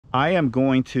I am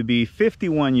going to be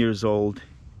 51 years old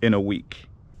in a week.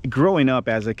 Growing up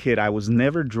as a kid, I was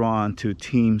never drawn to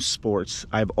team sports.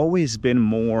 I've always been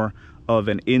more of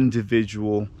an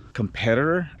individual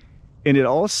competitor. And it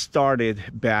all started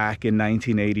back in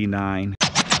 1989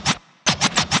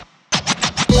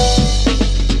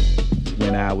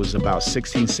 when I was about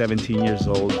 16, 17 years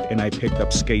old and I picked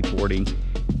up skateboarding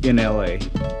in LA.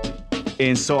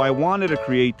 And so I wanted to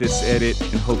create this edit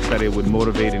in hopes that it would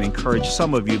motivate and encourage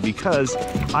some of you, because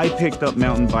I picked up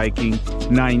mountain biking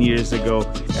 9 years ago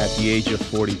at the age of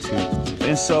 42.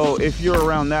 And so if you're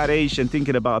around that age and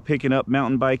thinking about picking up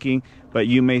mountain biking, but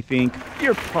you may think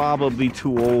you're probably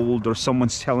too old or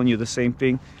someone's telling you the same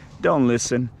thing, don't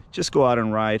listen. Just go out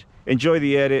and ride. Enjoy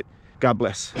the edit. God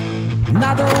bless.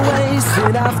 Another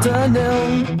wasted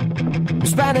afternoon,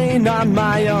 spending on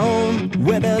my own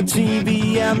with the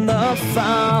TV and the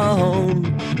phone.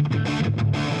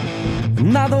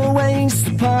 Another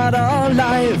wasted part of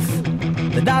life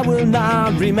that I will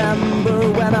not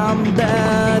remember when I'm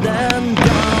dead and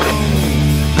gone.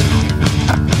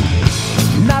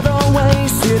 Another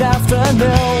wasted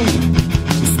afternoon,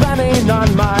 spending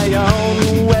on my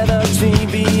own with the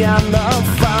TV and the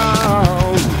phone.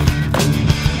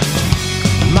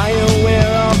 Am I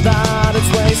aware of that? It's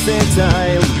wasted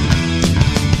time.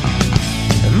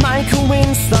 Am I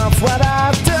convinced of what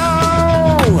I do?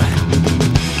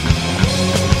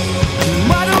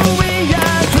 Why do we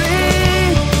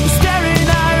agree? Staring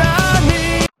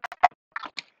irony.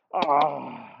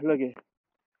 Oh, look at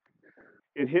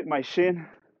it. Hit my shin.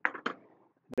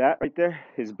 That right there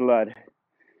is blood.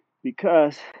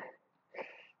 Because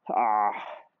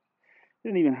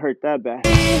didn't even hurt that bad.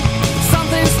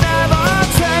 Something's never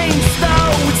changed,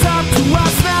 though. It's up to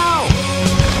us now.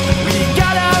 We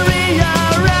gotta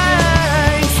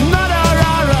rearrange, not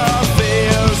our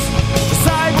affairs.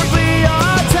 Decide what we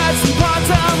are, attach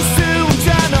importance to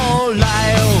general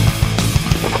life.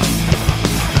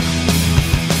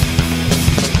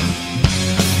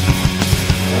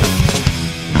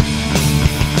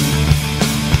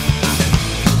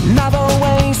 Another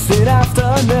wasted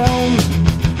afternoon,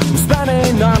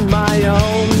 spending on my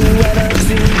own with a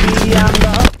TV and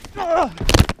the...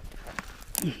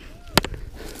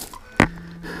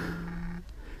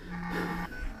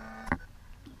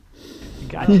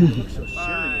 Gotcha. You look so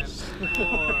serious. 5,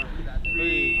 4,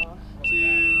 3,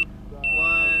 2,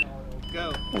 1, go.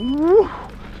 Woo.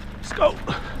 Let's go.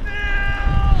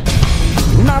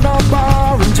 Another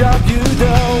boring job you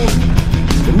do.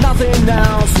 Nothing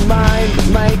else in mind but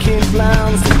making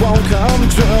plans that won't come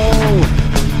true.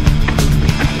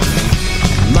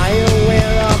 Am I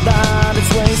aware of that?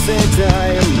 It's wasted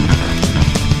time.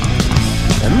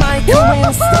 Am I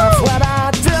convinced of what I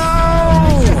do?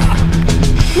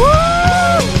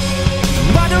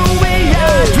 Why do we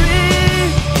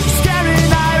agree?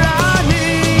 Scaring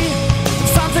irony.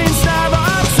 Something's never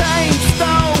changed,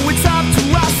 though. It's up to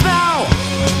us now.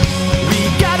 We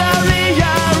gotta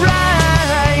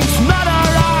rearrange, not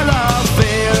our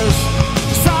affairs.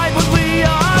 Decide what we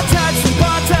are, attach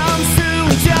importance to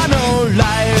general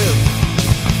life.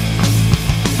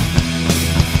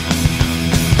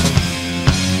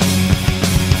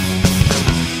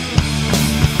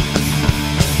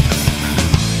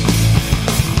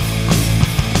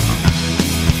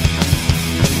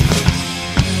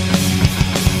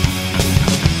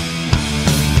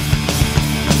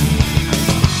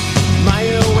 Am I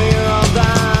aware of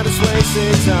that? It's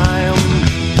wasted time.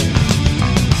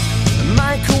 Am I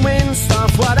convinced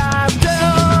of what I do?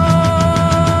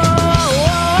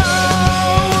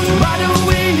 Why do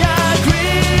we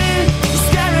agree?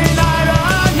 Scaring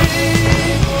irony.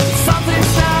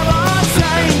 Something's never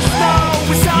changed,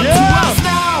 though. It's up to us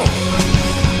now.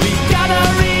 We gotta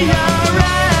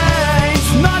rearrange,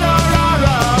 not our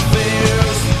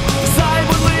affairs. Decide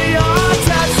what we are,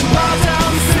 attach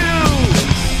importance to.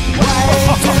 Why do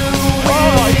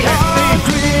we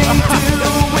agree?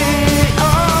 Do we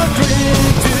agree?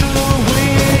 Do we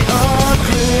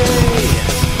agree?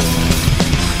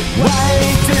 Why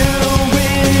do we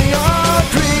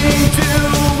agree? Do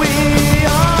we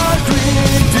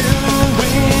agree? Do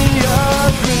we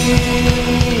agree?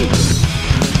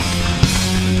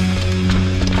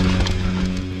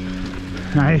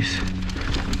 Nice.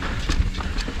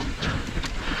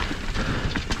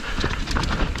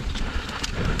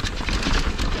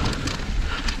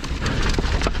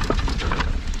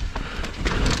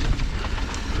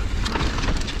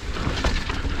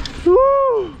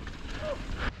 Woo!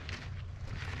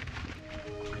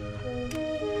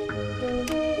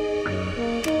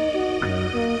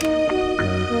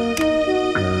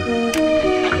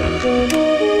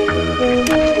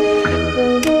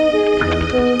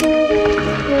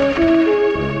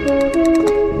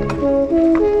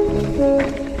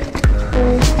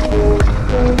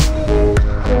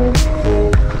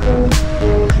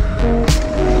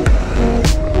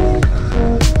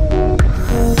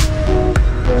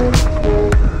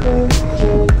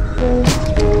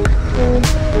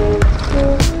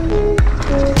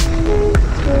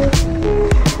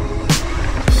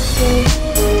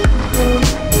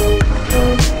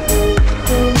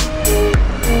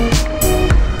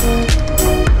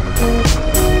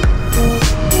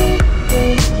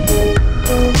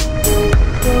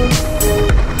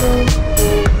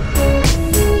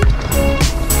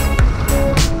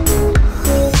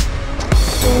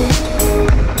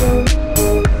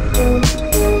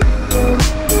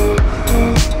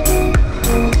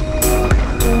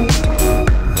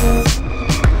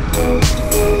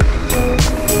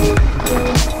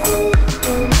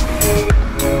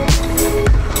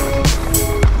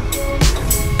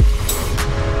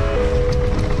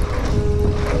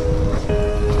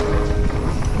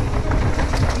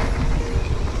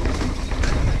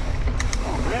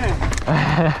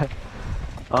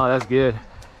 Oh, that's good.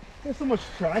 There's so much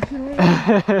traction right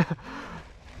now.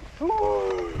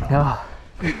 Yeah.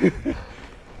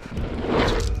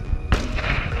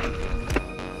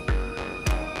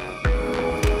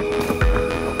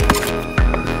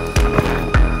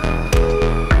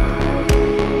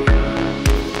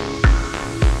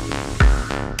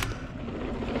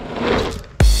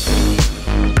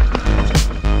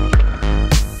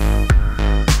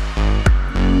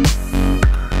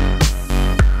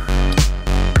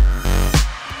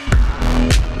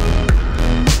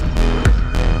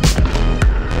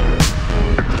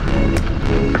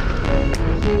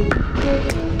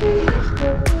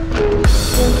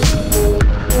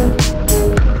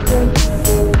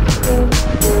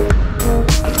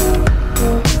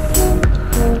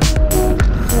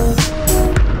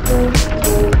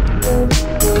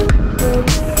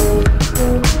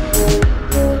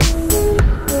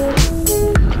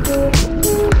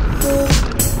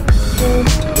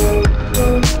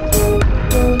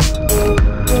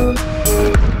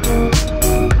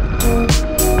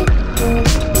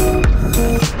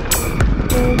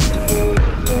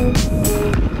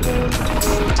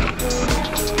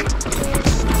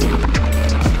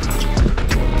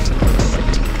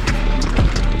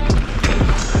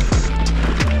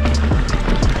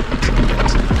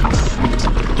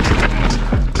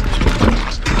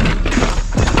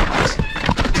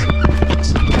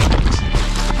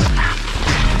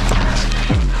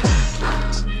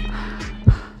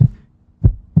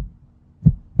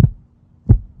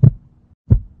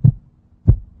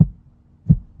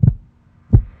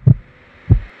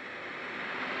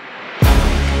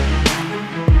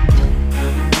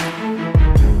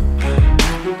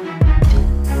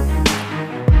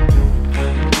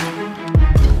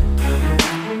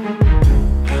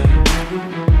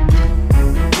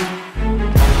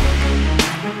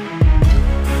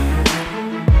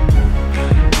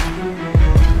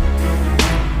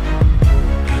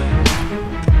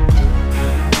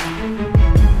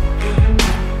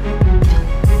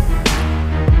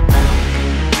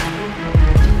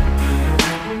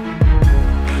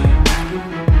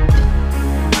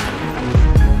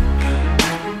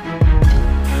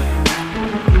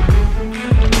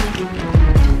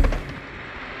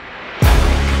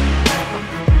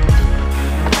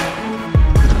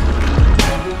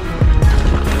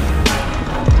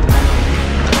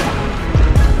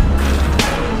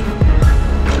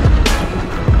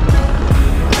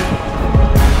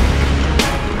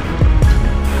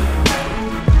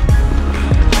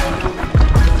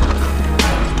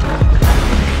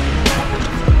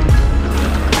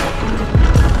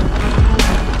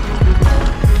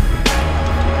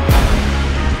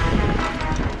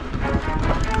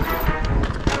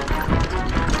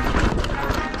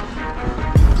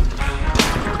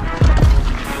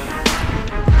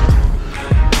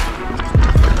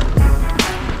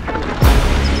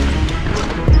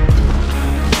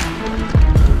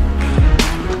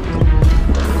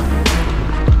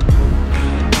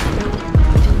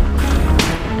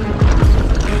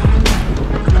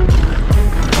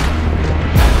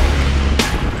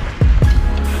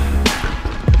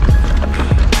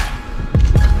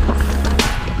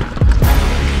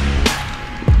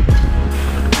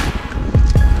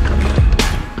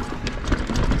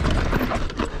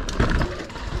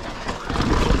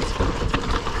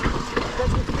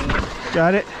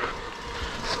 Got it.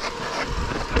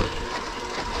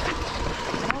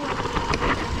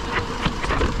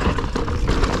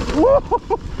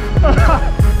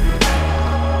 Woo!